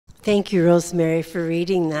Thank you, Rosemary, for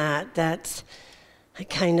reading that. That's a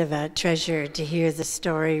kind of a treasure to hear the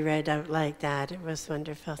story read out like that. It was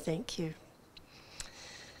wonderful. Thank you.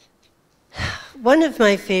 One of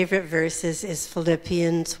my favorite verses is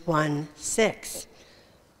Philippians 1:6.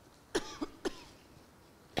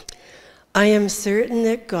 I am certain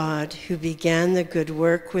that God, who began the good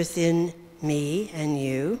work within me and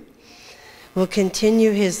you, will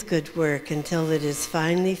continue his good work until it is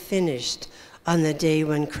finally finished on the day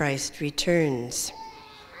when Christ returns.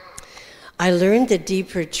 I learned the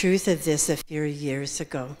deeper truth of this a few years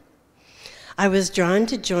ago. I was drawn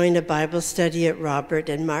to join a Bible study at Robert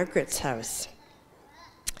and Margaret's house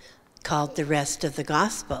called The Rest of the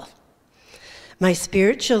Gospel. My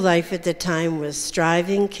spiritual life at the time was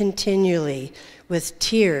striving continually with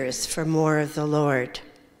tears for more of the Lord.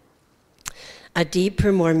 A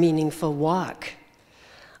deeper, more meaningful walk.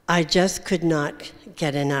 I just could not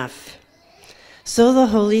get enough. So the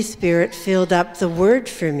Holy Spirit filled up the word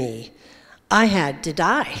for me. I had to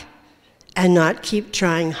die and not keep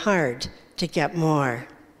trying hard to get more.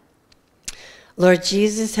 Lord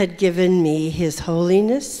Jesus had given me his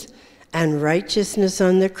holiness and righteousness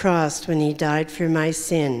on the cross when he died for my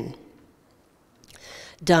sin.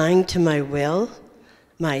 Dying to my will,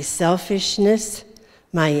 my selfishness,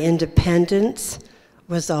 my independence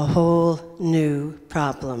was a whole new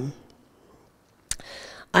problem.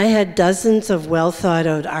 I had dozens of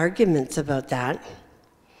well-thought-out arguments about that,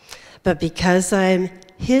 but because I'm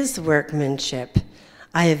his workmanship,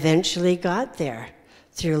 I eventually got there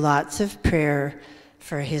through lots of prayer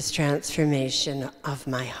for his transformation of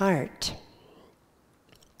my heart.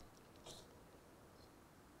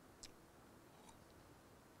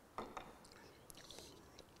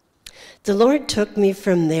 The Lord took me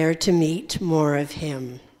from there to meet more of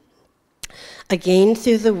him. Again,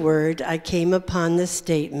 through the word, I came upon the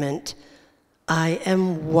statement, I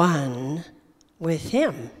am one with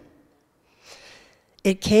him.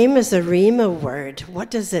 It came as a Rhema word. What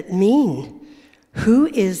does it mean? Who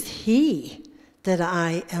is he that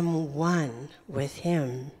I am one with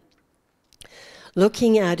him?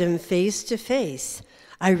 Looking at him face to face,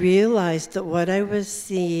 I realized that what I was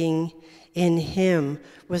seeing in him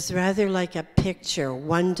was rather like a picture,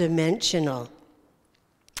 one-dimensional.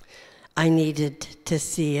 I needed to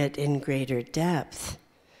see it in greater depth.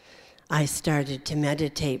 I started to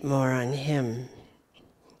meditate more on him.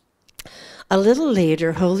 A little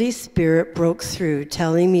later, Holy Spirit broke through,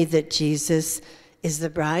 telling me that Jesus is the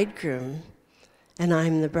bridegroom and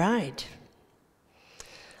I'm the bride.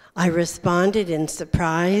 I responded in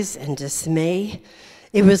surprise and dismay.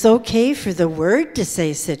 It was okay for the word to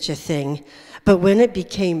say such a thing, but when it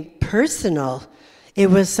became personal, it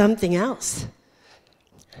was something else.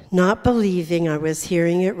 Not believing I was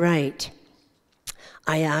hearing it right,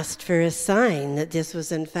 I asked for a sign that this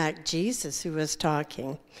was in fact Jesus who was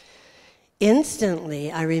talking.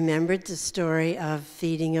 Instantly, I remembered the story of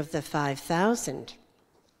feeding of the 5,000.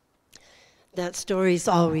 That story's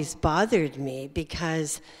always bothered me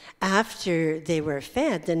because after they were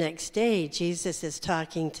fed, the next day, Jesus is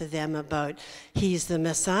talking to them about he's the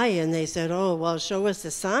Messiah, and they said, oh, well, show us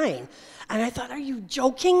a sign. And I thought, are you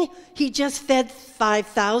joking? He just fed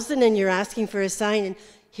 5,000 and you're asking for a sign? And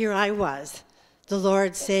here I was, the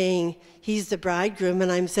Lord saying, he's the bridegroom,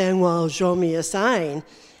 and I'm saying, well, show me a sign.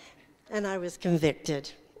 And I was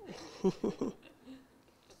convicted.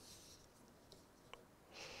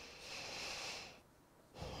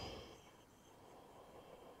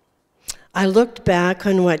 I looked back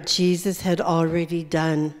on what Jesus had already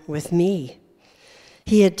done with me.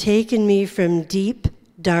 He had taken me from deep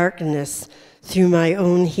darkness through my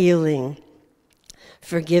own healing,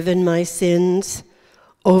 forgiven my sins,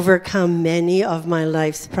 overcome many of my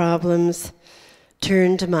life's problems,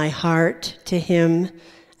 turned my heart to him,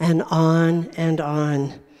 and on and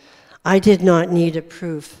on. I did not need a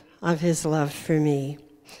proof of his love for me.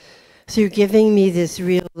 Through giving me this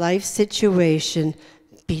real life situation,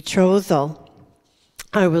 betrothal,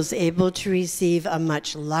 I was able to receive a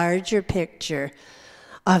much larger picture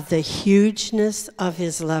of the hugeness of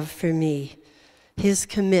his love for me, his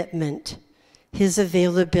commitment, his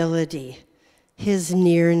availability, his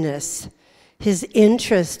nearness, his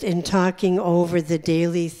interest in talking over the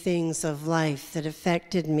daily things of life that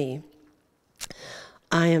affected me.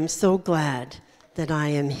 I am so glad that I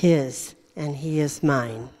am his and he is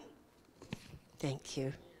mine. Thank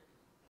you.